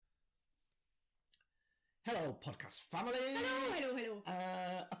Hello, podcast family. Hello.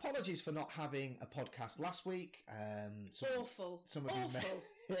 Apologies for not having a podcast last week. Awful. Some of you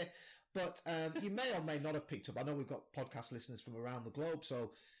may, but you may or may not have picked up. I know we've got podcast listeners from around the globe,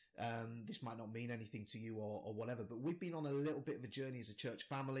 so this might not mean anything to you or whatever. But we've been on a little bit of a journey as a church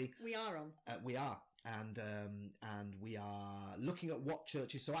family. We are on. We are. And we are looking at what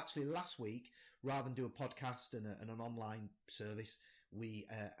churches. So actually, last week, rather than do a podcast and an online service, we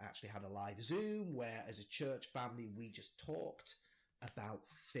actually had a live Zoom where, as a church family, we just talked about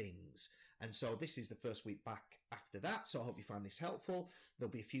things. And so this is the first week back after that. So I hope you find this helpful.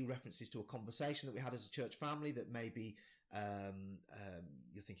 There'll be a few references to a conversation that we had as a church family that maybe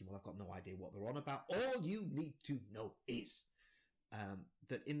you're thinking, well, I've got no idea what they're on about. All you need to know is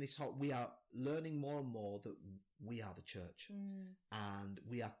that in this whole, we are learning more and more that we are the church, and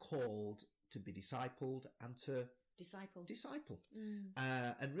we are called to be discipled and to disciple.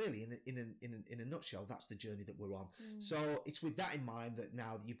 And really, in a nutshell, that's the journey that we're on. So it's with that in mind that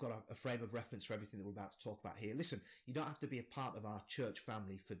now you've got a frame of reference for everything that we're about to talk about here. Listen, you don't have to be a part of our church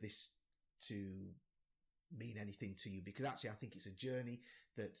family for this to mean anything to you, because actually I think it's a journey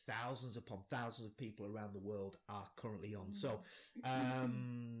that thousands upon thousands of people around the world are currently on. So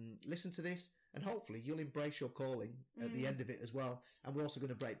listen to this and hopefully you'll embrace your calling at the end of it as well. And we're also going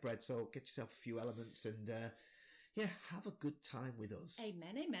to break bread, so get yourself a few elements and have a good time with us.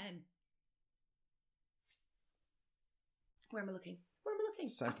 Amen. Where am I looking?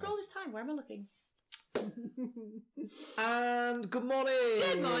 Same After place. all this time, where am I looking? And good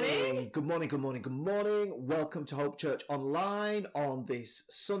morning. Good morning. Welcome to Hope Church Online on this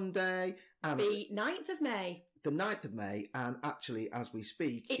Sunday. And The 9th of May. the 9th of May, and actually, as we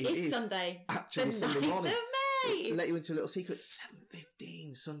speak, It is Sunday. Actually, The Sunday 9th morning. of May. Let you into a little secret.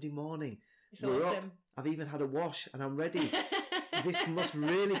 7:15 Sunday morning. It's We're awesome. up. I've even had a wash, and I'm ready. This must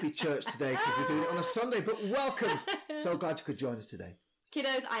really be church today because we're doing it on a Sunday. But welcome. So glad you could join us today.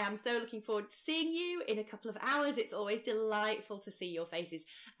 Kiddos, I am so looking forward to seeing you in a couple of hours. It's always delightful to see your faces.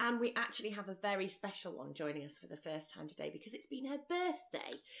 And we actually have a very special one joining us for the first time today because it's been her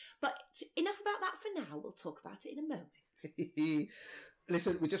birthday. But enough about that for now. We'll talk about it in a moment.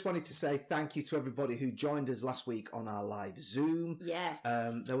 Listen, we just wanted to say thank you to everybody who joined us last week on our live Zoom. Yeah.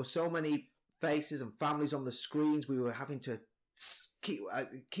 There were so many faces and families on the screens. We were having to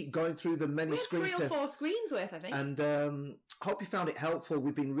keep going through the many We had screens. 3 or 4 screens worth, I think. And hope you found it helpful.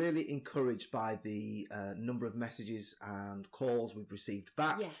 We've been really encouraged by the number of messages and calls we've received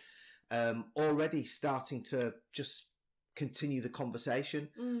back. Yes. Already starting to just continue the conversation.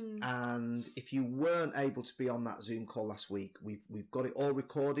 And if you weren't able to be on that Zoom call last week, we've got it all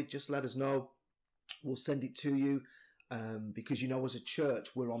recorded. Just let us know. We'll send it to you because, as a church,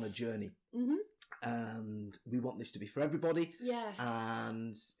 we're on a journey. And we want this to be for everybody. Yes.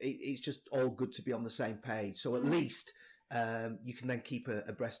 And it's just all good to be on the same page. So at least you can then keep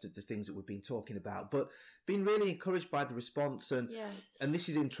abreast of the things that we've been talking about. But been really encouraged by the response. And this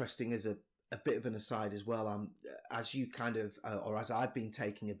is interesting as a bit of an aside as well. As you kind of, or as I've been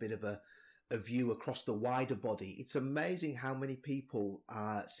taking a bit of a view across the wider body, it's amazing how many people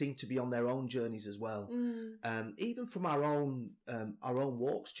seem to be on their own journeys as well. Even from our own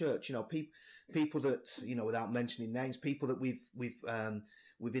walks, church, people that, without mentioning names, people that we've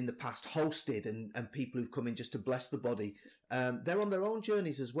in the past hosted and people who've come in just to bless the body. They're on their own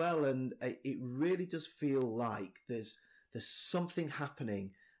journeys as well. And it really does feel like there's something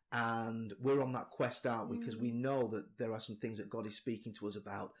happening. And we're on that quest, aren't we? Because we know that there are some things that God is speaking to us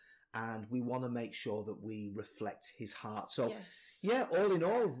about. And we want to make sure that we reflect his heart. So, all in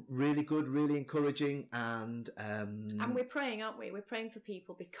all, really good, really encouraging. And we're praying, aren't we? We're praying for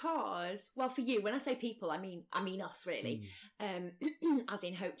people because, well, for you, when I say people, I mean us, really, as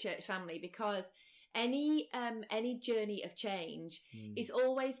in Hope Church family, because any journey of change is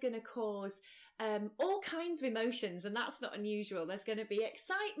always going to cause all kinds of emotions, and that's not unusual. There's going to be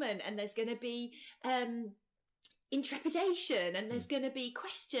excitement, and there's going to be intrepidation, and there's going to be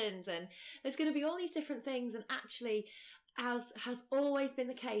questions, and there's going to be all these different things. And actually, as has always been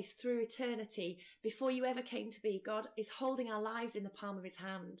the case through eternity, before you ever came to be, God is holding our lives in the palm of his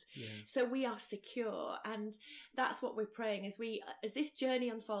hand. So we are secure, and that's what we're praying as this journey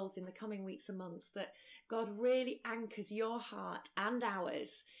unfolds in the coming weeks and months, that God really anchors your heart and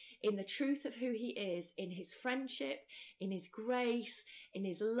ours in the truth of who he is, in his friendship, in his grace, in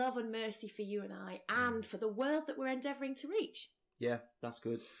his love and mercy for you and I, and for the world that we're endeavouring to reach. Yeah, that's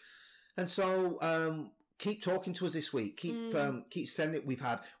good. And so keep talking to us this week. Keep sending it. We've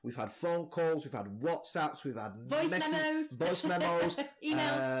had phone calls, we've had WhatsApps, we've had voice memos,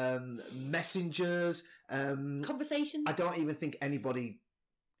 emails, messengers, conversations. I don't even think anybody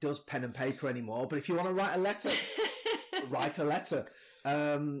does pen and paper anymore, but if you want to write a letter, write a letter.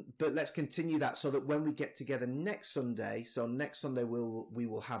 But let's continue that so that when we get together next Sunday, we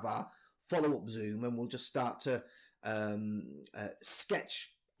will have our follow-up Zoom, and we'll just start to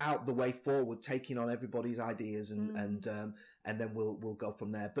sketch out the way forward, taking on everybody's ideas, and then we'll go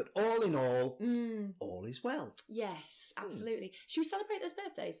from there. But all in all is well. Yes, absolutely. Should we celebrate those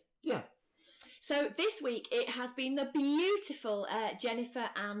birthdays? Yeah. So this week it has been the beautiful Jennifer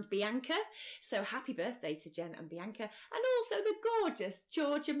and Bianca. So happy birthday to Jen and Bianca, and also the gorgeous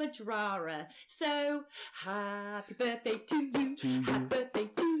Georgia Madrara. So happy birthday to you, happy birthday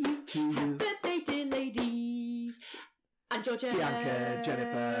to you, happy birthday dear ladies. And Georgia, Bianca,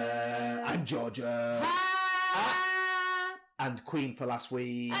 Jennifer, and Georgia, and Queen for last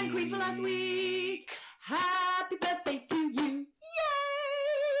week. Happy birthday to you.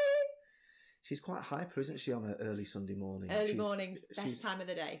 She's quite hyper, isn't she, on her early Sunday morning? Early mornings, best time of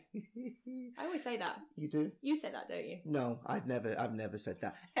the day. I always say that. You do? You say that, don't you? No, I've never said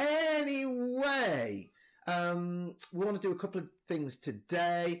that. Anyway, we want to do a couple of things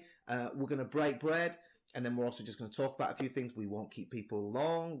today. We're going to break bread, and then we're also just going to talk about a few things. We won't keep people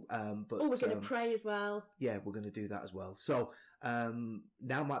long. But we're going to pray as well. Yeah, we're going to do that as well. So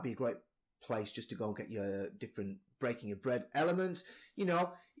now might be a great place just to go and get your different breaking your bread elements. You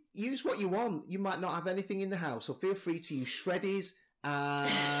know, use what you want. You might not have anything in the house, so feel free to use Shreddies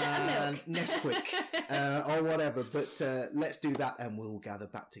and Nesquik or whatever. But let's do that, and we'll gather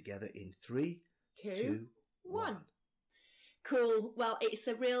back together in 3, 2, 1. Cool. Well, it's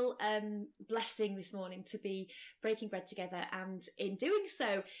a real blessing this morning to be breaking bread together, and in doing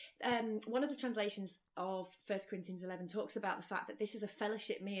so, one of the translations of 1 Corinthians 11 talks about the fact that this is a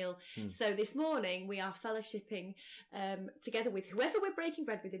fellowship meal. So this morning we are fellowshipping together with whoever we're breaking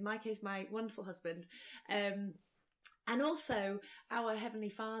bread with, in my case my wonderful husband, and also our Heavenly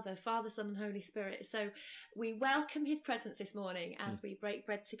Father, Son and Holy Spirit. So we welcome his presence this morning as we break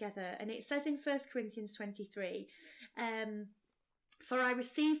bread together. And it says in 1 Corinthians 23, for I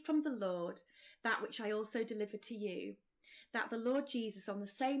received from the Lord that which I also delivered to you, that the Lord Jesus, on the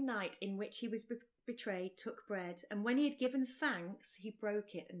same night in which he was betrayed, took bread, and when he had given thanks, he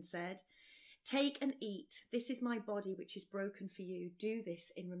broke it and said, take and eat. This is my body, which is broken for you. Do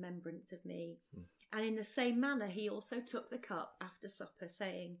this in remembrance of me. And in the same manner, he also took the cup after supper,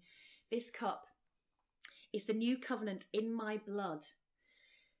 saying, this cup is the new covenant in my blood.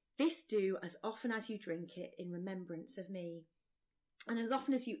 This do as often as you drink it in remembrance of me. And as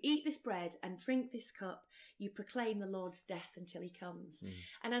often as you eat this bread and drink this cup, you proclaim the Lord's death until he comes.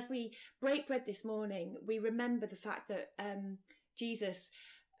 And as we break bread this morning, we remember the fact that Jesus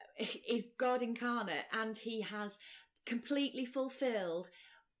is God incarnate, and he has completely fulfilled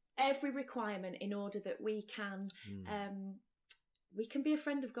every requirement in order that we can be a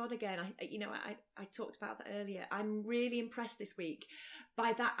friend of God again. I talked about that earlier. I'm really impressed this week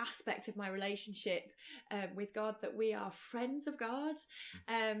by that aspect of my relationship with God, that we are friends of God.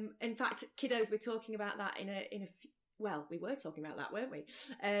 In fact, kiddos, we're talking about that we were talking about that, weren't we?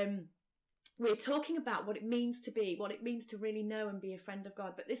 We're talking about what it means to really know and be a friend of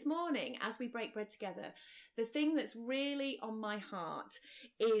God. But this morning, as we break bread together, the thing that's really on my heart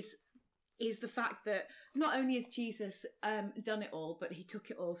is the fact that not only has Jesus done it all, but he took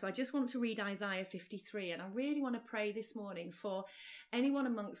it all. So I just want to read Isaiah 53, and I really want to pray this morning for anyone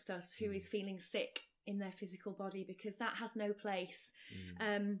amongst us who is feeling sick in their physical body, because that has no place.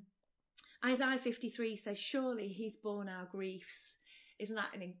 Isaiah 53 says, surely he's borne our griefs. Isn't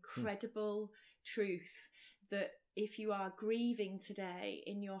that an incredible truth? That if you are grieving today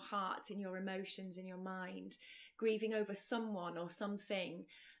in your heart, in your emotions, in your mind, grieving over someone or something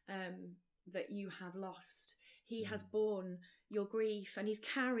that you have lost, he has borne your grief and he's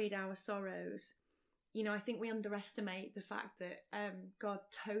carried our sorrows. You know, I think we underestimate the fact that God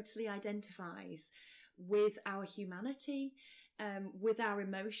totally identifies with our humanity, with our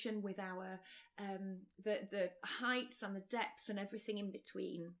emotion, with our the heights and the depths and everything in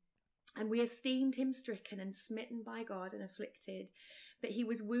between. And we esteemed him stricken and smitten by God and afflicted, but he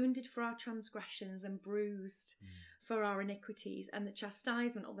was wounded for our transgressions and bruised for our iniquities, and the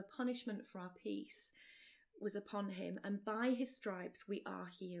chastisement or the punishment for our peace was upon him, and by his stripes we are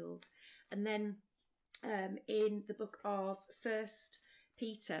healed. And then in the book of 1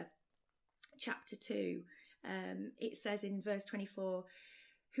 Peter chapter 2, it says in verse 24,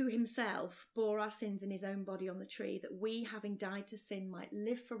 who himself bore our sins in his own body on the tree, that we, having died to sin, might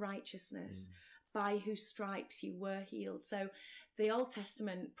live for righteousness, by whose stripes you were healed. So the Old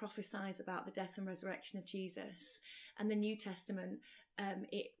Testament prophesies about the death and resurrection of Jesus, and the New Testament,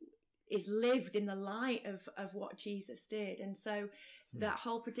 lived in the light of what Jesus did. And so that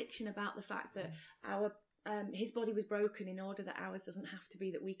whole prediction about the fact that his body was broken in order that ours doesn't have to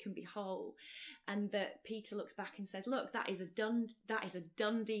be, that we can be whole, and that Peter looks back and says, look, that is a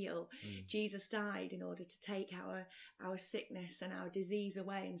done deal. Jesus died in order to take our sickness and our disease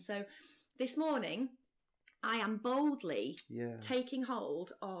away. And so this morning I am boldly taking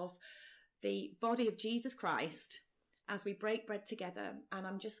hold of the body of Jesus Christ as we break bread together, and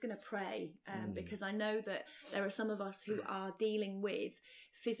I'm just going to pray because I know that there are some of us who are dealing with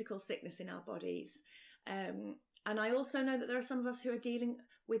physical sickness in our bodies, and I also know that there are some of us who are dealing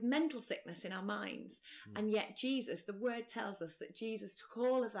with mental sickness in our minds, and yet Jesus, the word tells us that Jesus took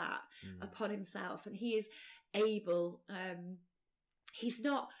all of that upon himself, and he is able.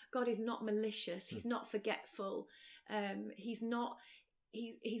 God is not malicious. He's not forgetful. He's not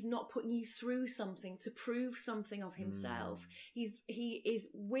putting you through something to prove something of himself. He is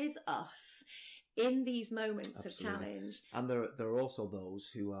with us in these moments of challenge. And there are also those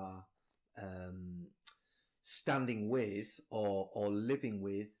who are standing with or living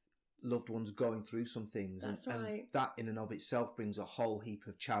with loved ones going through some things. That's and right. that in and of itself brings a whole heap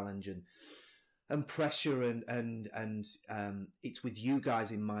of challenge and pressure and it's with you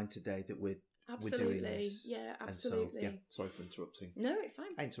guys in mind today that we're doing this. Yeah, absolutely. And so, sorry for interrupting. No, it's fine.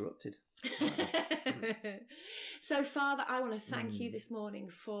 I interrupted. So, Father, I want to thank you this morning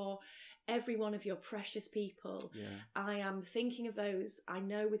for every one of your precious people. Yeah. I am thinking of those I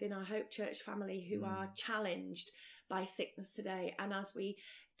know within our Hope Church family who are challenged by sickness today. And as we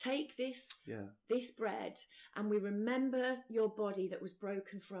take this bread and we remember your body that was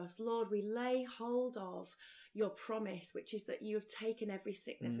broken for us, Lord, we lay hold of your promise, which is that you have taken every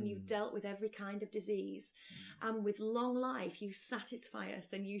sickness and you've dealt with every kind of disease. And with long life, you satisfy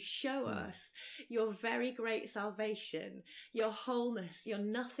us and you show us your very great salvation, your wholeness, your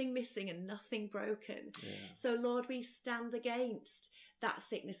nothing missing and nothing broken. Yeah. So, Lord, we stand against that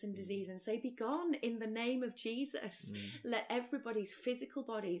sickness and disease and say, be gone in the name of Jesus. Let everybody's physical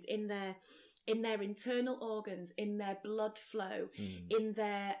bodies, in their internal organs, in their blood flow, in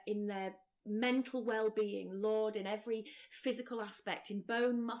their mental well-being, Lord, in every physical aspect, in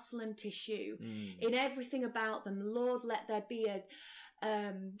bone, muscle and tissue, in everything about them, Lord, let there be a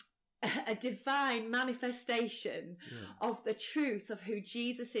divine manifestation of the truth of who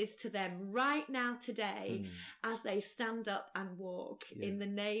Jesus is to them right now today as they stand up and walk in the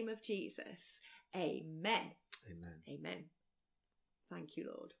name of Jesus. Amen. Amen. Amen. Thank you,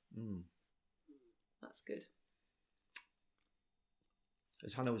 Lord. That's good.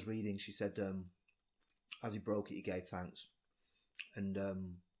 As Hannah was reading, she said, as he broke it, he gave thanks. And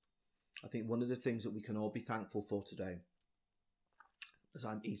I think one of the things that we can all be thankful for today, as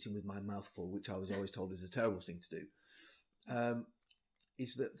I'm eating with my mouth full, which I was always told is a terrible thing to do,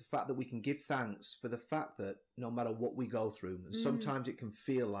 is that the fact that we can give thanks for the fact that no matter what we go through, and sometimes it can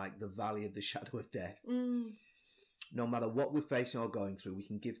feel like the valley of the shadow of death, no matter what we're facing or going through, we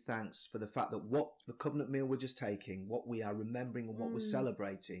can give thanks for the fact that what the covenant meal we're just taking, what we are remembering and what we're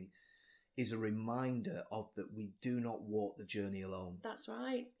celebrating is a reminder of that we do not walk the journey alone. That's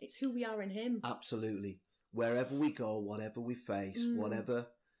right. It's who we are in him. Absolutely. Wherever we go, whatever we face, whatever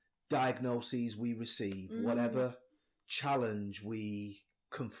diagnoses we receive, whatever challenge we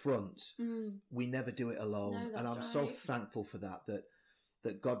confront, we never do it alone. No, and I'm right. so thankful for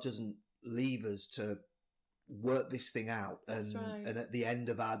that God doesn't leave us to work this thing out and at the end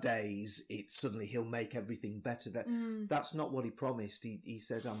of our days he'll make everything better. That's not what he promised. He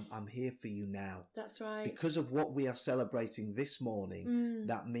says, I'm here for you now. That's right. Because of what we are celebrating this morning,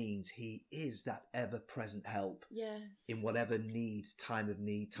 that means he is that ever-present help. Yes. In whatever time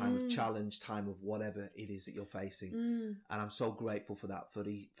of challenge, time of whatever it is that you're facing. And I'm so grateful for that,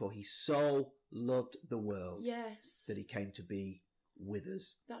 for he so loved the world that he came to be with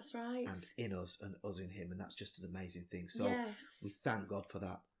us. That's right. And in us and us in him. And that's just an amazing thing. So we thank God for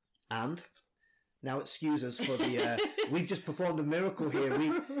that. And now excuse us for the, we've just performed a miracle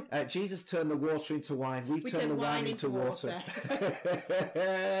here. Jesus turned the water into wine. We've turned the wine into water.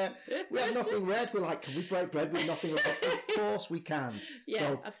 We have nothing red. We're like, can we break bread with nothing red? Of course we can. Yeah,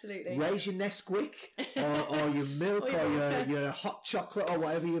 so absolutely. Raise your Nesquik or your milk or your hot chocolate or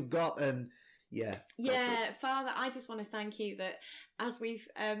whatever you've got, and Father, I just want to thank you that as we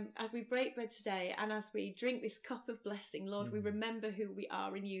break bread today and as we drink this cup of blessing, Lord, we remember who we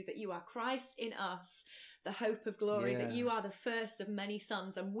are in you, that you are Christ in us, the hope of glory, that you are the first of many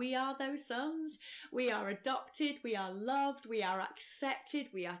sons, and we are those sons. We are adopted, we are loved, we are accepted,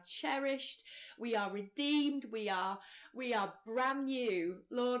 we are cherished, we are redeemed, we are brand new.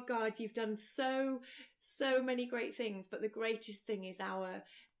 Lord God, you've done so many great things, but the greatest thing is our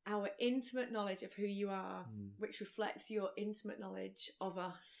our intimate knowledge of who you are, which reflects your intimate knowledge of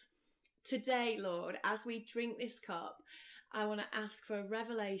us. Today, Lord, as we drink this cup, I want to ask for a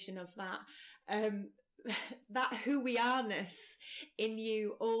revelation of that who we are-ness in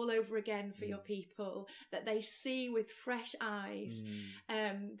you all over again for your people, that they see with fresh eyes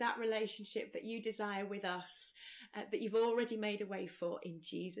that relationship that you desire with us, that you've already made a way for, in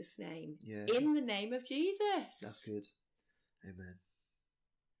Jesus' name. In the name of Jesus. That's good. Amen.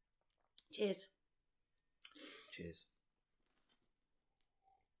 Cheers. Cheers.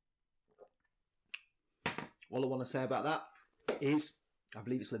 All I want to say about that is, I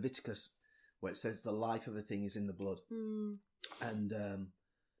believe it's Leviticus, where it says the life of a thing is in the blood. And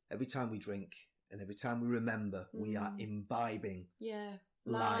every time we drink and every time we remember, we are imbibing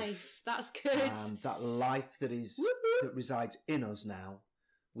life. That's good. And that life that resides in us now,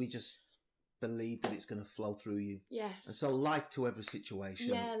 we just believe that it's going to flow through you. Yes. And so life to every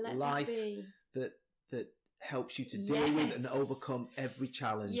situation. Let life that be. that helps you to deal with and overcome every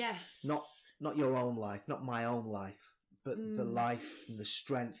challenge. Yes. Not your own life, not my own life, but the life and the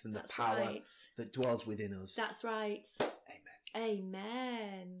strength and the power that dwells within us. That's right.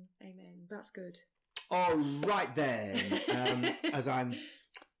 Amen. Amen. That's good. All right then.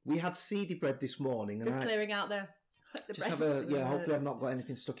 We had seedy bread this morning, and just clearing out the just bread. Hopefully I've not got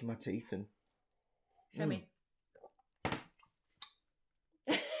anything stuck in my teeth. And show me.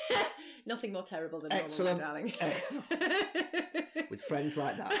 Nothing more terrible than excellent, normal, darling. With friends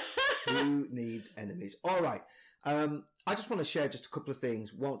like that, who needs enemies? All right. I just want to share just a couple of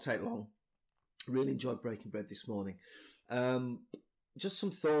things. Won't take long. Really enjoyed breaking bread this morning. Just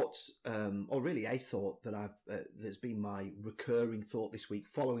some thoughts, or really a thought that that's been my recurring thought this week,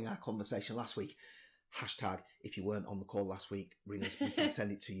 following our conversation last week. Hashtag, if you weren't on the call last week, ring us. We can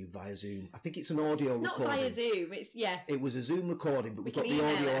send it to you via Zoom. I think it's an audio recording. It's not via Zoom. It was a Zoom recording, but we've got the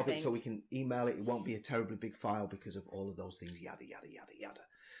audio of it, so we can email it. It won't be a terribly big file because of all of those things. Yada yada yada yada.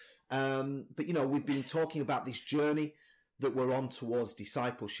 But we've been talking about this journey that we're on towards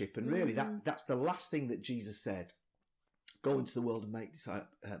discipleship, and really that's the last thing that Jesus said. Go into the world and make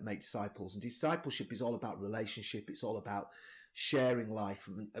disciples. And discipleship is all about relationship. It's all about sharing life.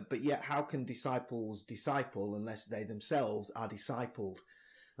 But yet, how can disciples disciple unless they themselves are discipled?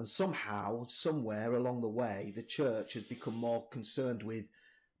 And somehow, somewhere along the way, the church has become more concerned with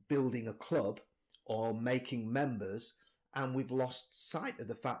building a club or making members. And we've lost sight of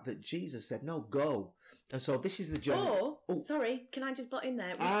the fact that Jesus said, no, go. And so this is the journey. Sorry, can I just butt in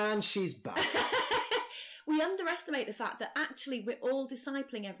there? And she's back. We underestimate the fact that actually we're all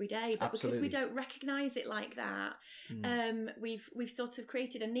discipling every day, but because we don't recognise it like that, we've sort of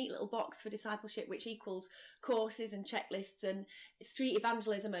created a neat little box for discipleship, which equals courses and checklists and street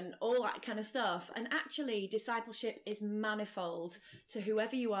evangelism and all that kind of stuff. And actually, discipleship is manifold to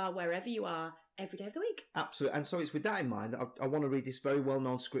whoever you are, wherever you are, every day of the week. Absolutely. And so it's with that in mind that I want to read this very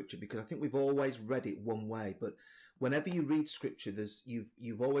well-known scripture, because I think we've always read it one way, but whenever you read scripture,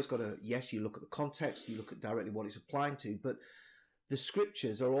 you've always got to, yes, you look at the context, you look at directly what it's applying to, but the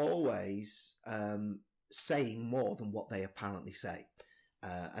scriptures are always saying more than what they apparently say.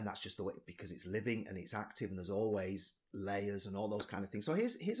 And that's just the way, because it's living and it's active and there's always layers and all those kind of things. So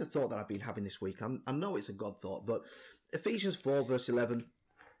here's a thought that I've been having this week. I know it's a God thought, but Ephesians 4 verse 11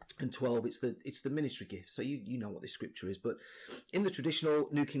 and 12, it's the ministry gift. So you know what this scripture is, but in the traditional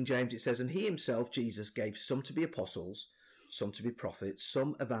New King James, it says, and he himself, Jesus, gave some to be apostles, some to be prophets,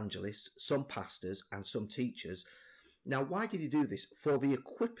 some evangelists, some pastors, and some teachers. Now, why did he do this? For the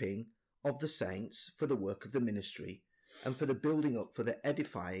equipping of the saints, for the work of the ministry, and for the building up, for the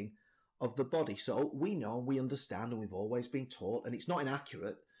edifying of the body. So we know and we understand, and we've always been taught, and it's not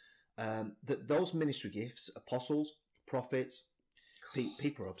inaccurate, that those ministry gifts, apostles, prophets,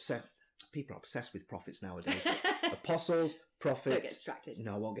 people are obsessed with prophets nowadays. Apostles, prophets. Don't get distracted.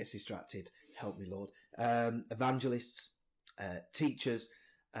 No, I won't get distracted. Help me, Lord. Evangelists, teachers,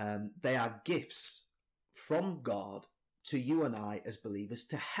 they are gifts from God to you and I as believers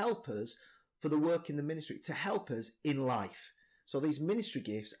to help us for the work in the ministry, to help us in life. So these ministry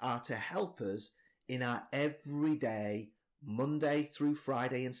gifts are to help us in our everyday, Monday through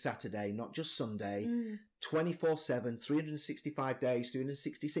Friday and Saturday, not just Sunday, 24/7, 365 days,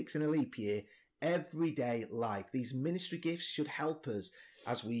 366 in a leap year, everyday life. These ministry gifts should help us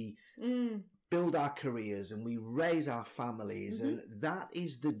as we build our careers and we raise our families. And that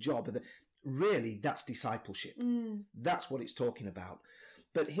is the job. Really, that's discipleship. That's what it's talking about.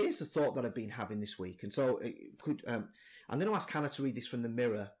 But here's the thought that I've been having this week. And so I'm going to ask Hannah to read this from the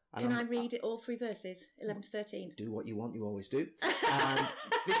Mirror. And Can I read it all 3 verses, 11 to 13? Do what you want, you always do. And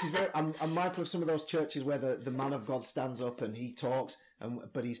this is I'm mindful of some of those churches where the man of God stands up and he talks,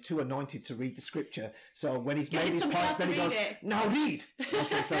 but he's too anointed to read the scripture. So when he's made his point, then he goes, now read!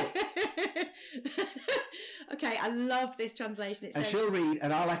 Okay, so... Okay, I love this translation. It says, she'll read,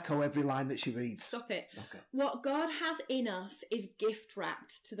 and I'll echo every line that she reads. Stop it. Okay. What God has in us is gift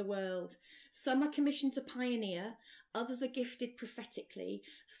wrapped to the world. Some are commissioned to pioneer, others are gifted prophetically,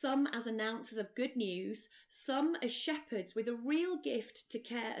 some as announcers of good news, some as shepherds with a real gift to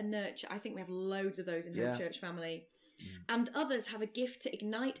care and nurture. I think we have loads of those in her church family. And others have a gift to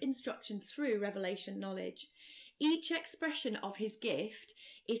ignite instruction through revelation knowledge. Each expression of his gift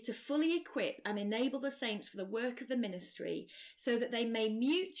is to fully equip and enable the saints for the work of the ministry so that they may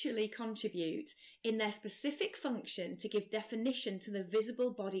mutually contribute in their specific function to give definition to the visible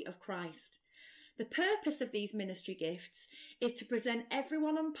body of Christ. The purpose of these ministry gifts is to present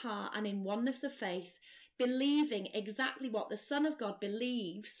everyone on par and in oneness of faith, believing exactly what the Son of God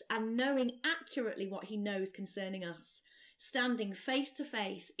believes and knowing accurately what he knows concerning us, standing face to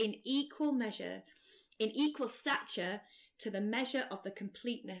face in equal measure, in equal stature, to the measure of the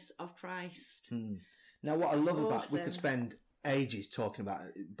completeness of Christ. Now, what I love about, we could spend ages talking about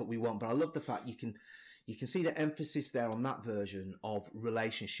it, but we won't. But I love the fact you can see the emphasis there on that version of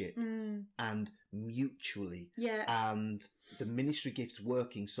relationship and mutually, and the ministry gifts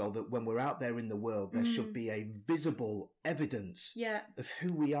working so that when we're out there in the world, there should be a visible evidence of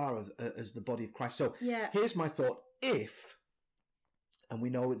who we are as the body of Christ. So here's my thought: if, and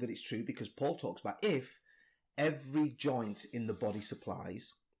we know that it's true because Paul talks about if every joint in the body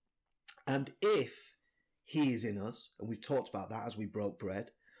supplies, and if he is in us, and we've talked about that as we broke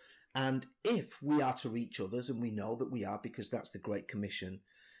bread, and if we are to reach others, and we know that we are because that's the Great Commission,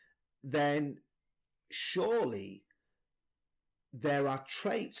 then surely there are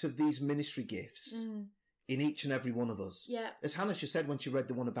traits of these ministry gifts in each and every one of us. As Hannah just said when she read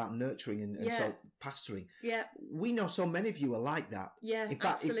the one about nurturing and so pastoring, we know so many of you are like that. In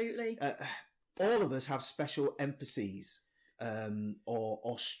fact, absolutely. All of us have special emphases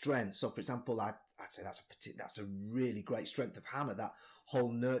or strengths. So, for example, I'd say that's a really great strength of Hannah, that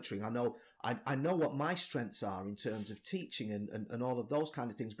whole nurturing. I know what my strengths are in terms of teaching and all of those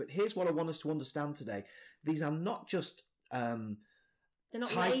kind of things. But here's what I want us to understand today. These are not just titles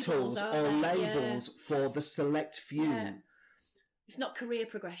or labels for the select few. It's not career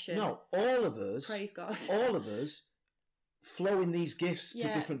progression. No, all of us, praise God, all of us flow in these gifts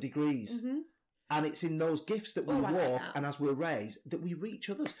to different degrees. And it's in those gifts that we walk, and as we're raised, that we reach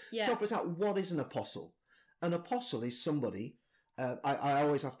others. So, for example, what is an apostle? An apostle is somebody, I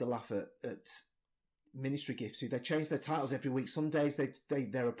always have to laugh at ministry gifts who they change their titles every week. Some days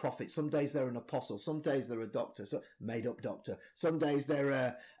they're a prophet, some days they're an apostle, some days they're a doctor, so made up doctor, some days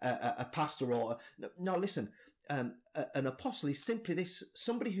they're a pastor or... No, listen, an apostle is simply this,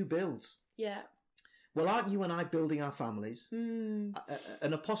 somebody who builds. Well, aren't you and I building our families? An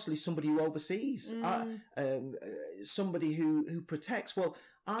apostle is somebody who oversees, somebody who protects. Well,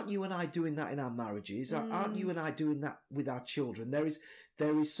 aren't you and I doing that in our marriages? Aren't you and I doing that with our children? There is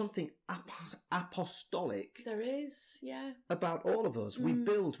something apostolic. There is, about all of us. We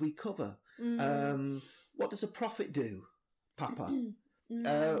build, we cover. What does a prophet do, Papa?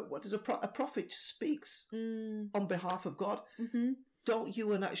 What does a prophet speaks on behalf of God?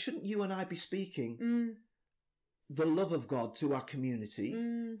 Shouldn't you and I be speaking the love of God to our community,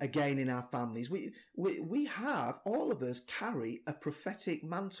 again in our families? We have, all of us carry a prophetic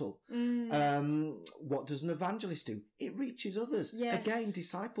mantle. What does an evangelist do? It reaches others. Again,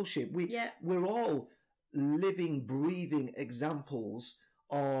 discipleship. We're all living, breathing examples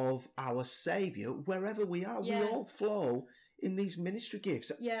of our Saviour wherever we are. We all flow in these ministry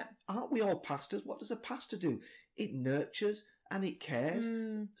gifts. Aren't we all pastors? What does a pastor do? It nurtures and it cares.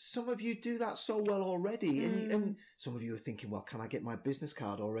 Some of you do that so well already. And some of you are thinking, well, can I get my business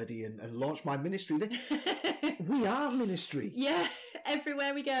card already and launch my ministry? We are ministry.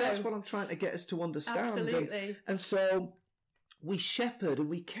 Everywhere we go. That's what I'm trying to get us to understand. Absolutely. And so we shepherd and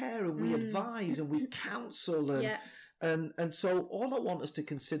we care and we advise and we counsel. And so all I want us to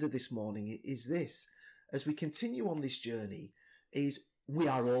consider this morning is this, as we continue on this journey, is we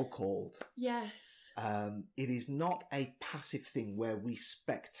are all called. It is not a passive thing where we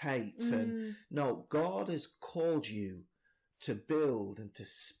spectate. And no, God has called you to build and to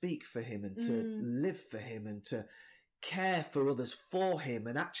speak for him and to live for him and to care for others for him.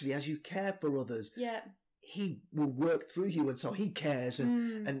 And actually, as you care for others, he will work through you. And so he cares.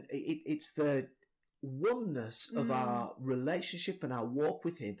 And it's the oneness of our relationship and our walk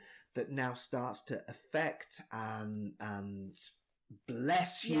with him that now starts to affect and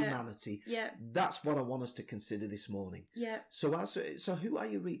bless humanity. Yeah. That's what I want us to consider this morning. Yeah. So who are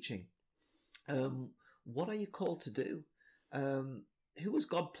you reaching? What are you called to do? Who has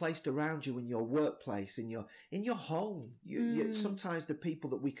God placed around you in your workplace, in your home? Sometimes the people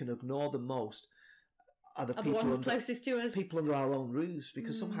that we can ignore the most are the people ones closest to us, people under our own roofs,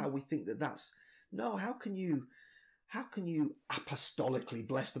 because somehow we think that's no. How can you apostolically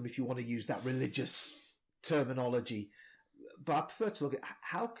bless them, if you want to use that religious terminology? But I prefer to look at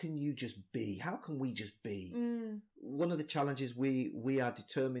how can you just be? How can we just be? One of the challenges we are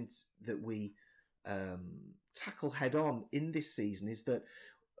determined that we tackle head on in this season is that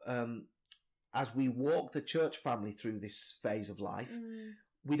as we walk the church family through this phase of life,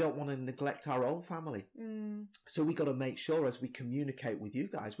 we don't want to neglect our own family. So we got to make sure, as we communicate with you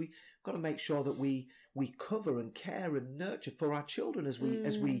guys, we got to make sure that we cover and care and nurture for our children as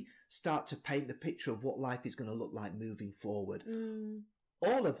we start to paint the picture of what life is going to look like moving forward.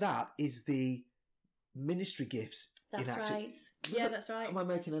 All of that is the ministry gifts. That's right. Yeah, that's right. Am I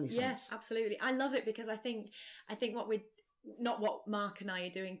making any sense? Yes, absolutely. I love it, because I think what not what Mark and I are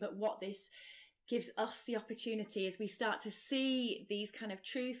doing, but what this gives us the opportunity as we start to see these kind of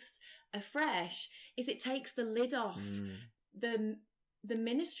truths afresh, is it takes the lid off the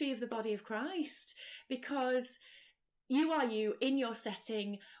ministry of the body of Christ, because you are you in your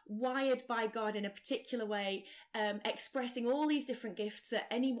setting, wired by God in a particular way, expressing all these different gifts at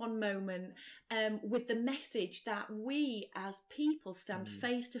any one moment, with the message that we as people stand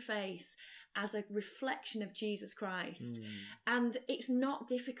face to face as a reflection of Jesus Christ. And it's not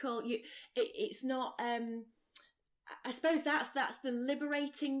difficult. It's not, I suppose that's the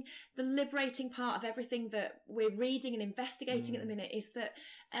liberating part of everything that we're reading and investigating at the minute, is that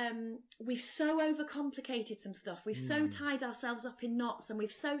we've so overcomplicated some stuff. We've so tied ourselves up in knots, and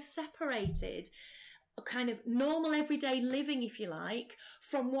we've so separated a kind of normal everyday living, if you like,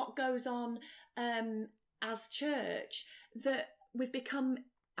 from what goes on as church, that we've become,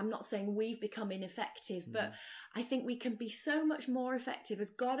 I'm not saying we've become ineffective, but I think we can be so much more effective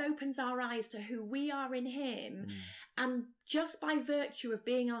as God opens our eyes to who we are in him. And just by virtue of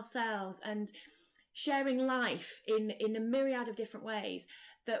being ourselves and sharing life in a myriad of different ways,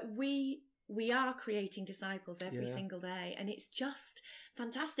 that we are creating disciples every single day. And it's just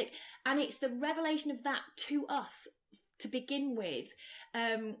fantastic. And it's the revelation of that to us to begin with,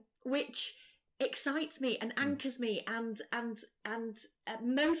 which excites me and anchors me and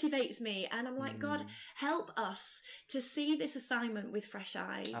motivates me, and I'm like, God, help us to see this assignment with fresh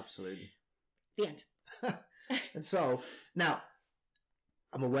eyes. Absolutely. The end. And so now,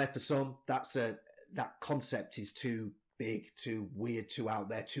 I'm aware for some that concept is too big, too weird, too out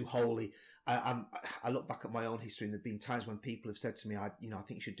there, too holy. I look back at my own history, and there've been times when people have said to me, I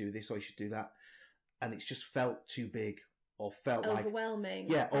think you should do this or you should do that, and it's just felt too big. Or felt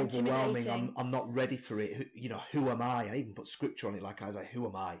overwhelming. Overwhelming. I'm not ready for it. Who am I? I even put scripture on it, like Isaiah. Who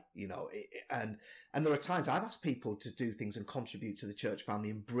am I? And there are times I've asked people to do things and contribute to the church family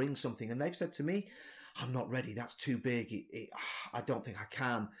and bring something, and they've said to me, "I'm not ready. That's too big. I don't think I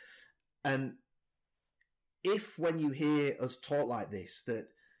can." And if when you hear us talk like this, that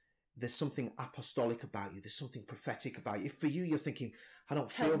there's something apostolic about you, there's something prophetic about you. If for you, you're thinking, I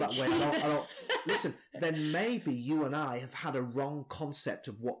don't feel that way. I don't. Listen, then maybe you and I have had a wrong concept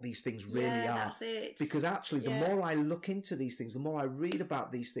of what these things really are. That's it. Because actually, the more I look into these things, the more I read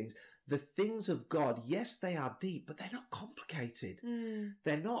about these things, the things of God, yes, they are deep, but they're not complicated.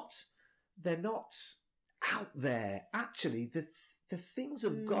 They're not out there. Actually, the things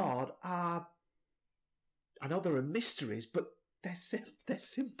of God are, I know there are mysteries, but they're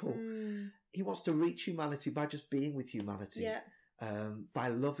simple. He wants to reach humanity by just being with humanity, by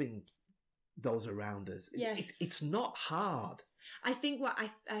loving those around us. Yes. It's not hard. I think what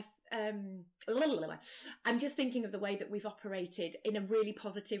I'm just thinking of the way that we've operated in a really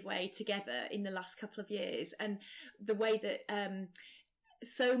positive way together in the last couple of years, and the way that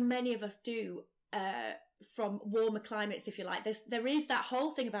so many of us do from warmer climates, if you like. There is that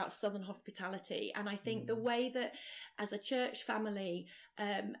whole thing about southern hospitality, and I think the way that as a church family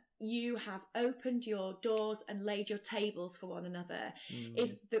you have opened your doors and laid your tables for one another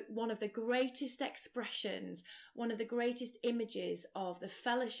is one of the greatest expressions, one of the greatest images of the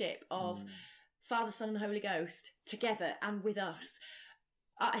fellowship of Father, Son and Holy Ghost together and with us.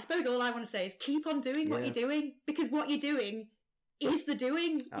 I suppose all I want to say is keep on doing what you're doing, because what you're doing is the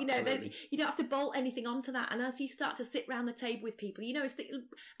doing. Absolutely. You don't have to bolt anything onto that. And as you start to sit around the table with people, as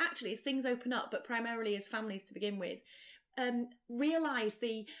things open up, but primarily as families to begin with, realise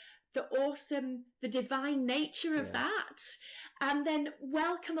the the awesome, the divine nature of that, and then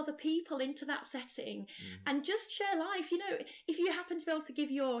welcome other people into that setting and just share life. You know, if you happen to be able to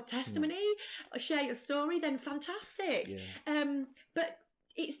give your testimony or share your story, then fantastic. But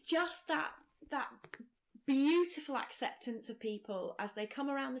it's just that beautiful acceptance of people as they come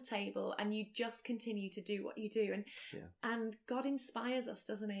around the table, and you just continue to do what you do, and God inspires us,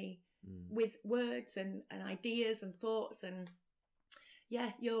 doesn't he, with words and ideas and thoughts, and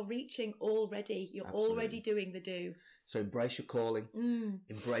you're reaching already. You're already doing the do. So embrace your calling.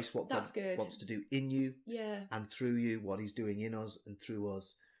 Embrace what God wants to do in you and through you, what he's doing in us and through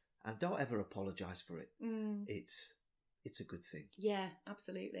us. And don't ever apologise for it. It's a good thing. Yeah,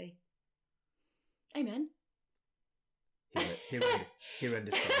 absolutely. Amen. Here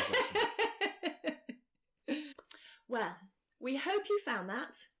endeth today's lesson. Well, we hope you found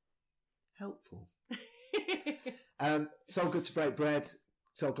that helpful. So good to break bread.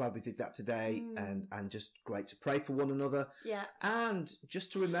 So glad we did that today, and just great to pray for one another. Yeah. And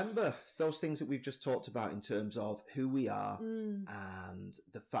just to remember those things that we've just talked about in terms of who we are and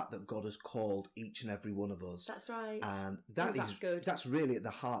the fact that God has called each and every one of us. That's right. And that's good. That's really at the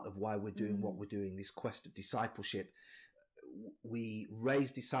heart of why we're doing what we're doing, this quest of discipleship. We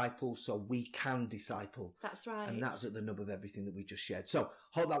raise disciples so we can disciple. That's right. And that's at the nub of everything that we just shared. So,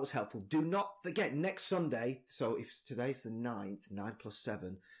 hope that was helpful. Do not forget, next Sunday, so if today's the 9th, 9 plus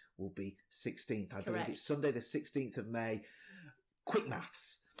 7 will be 16th. I believe it's Sunday the 16th of May. Quick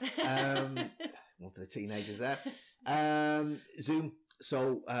maths. One for the teenagers there. Zoom.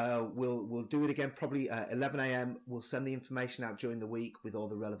 So we'll do it again probably 11 a.m. We'll send the information out during the week with all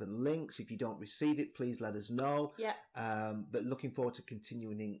the relevant links. If you don't receive it, please let us know. Yeah. But looking forward to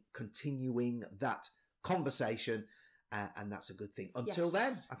continuing that conversation, and that's a good thing. Until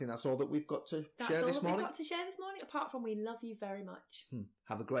then, I think that's all that we've got to share this morning. We've got to share this morning. Apart from we love you very much.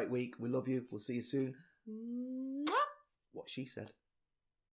 Have a great week. We love you. We'll see you soon. Mwah! What she said.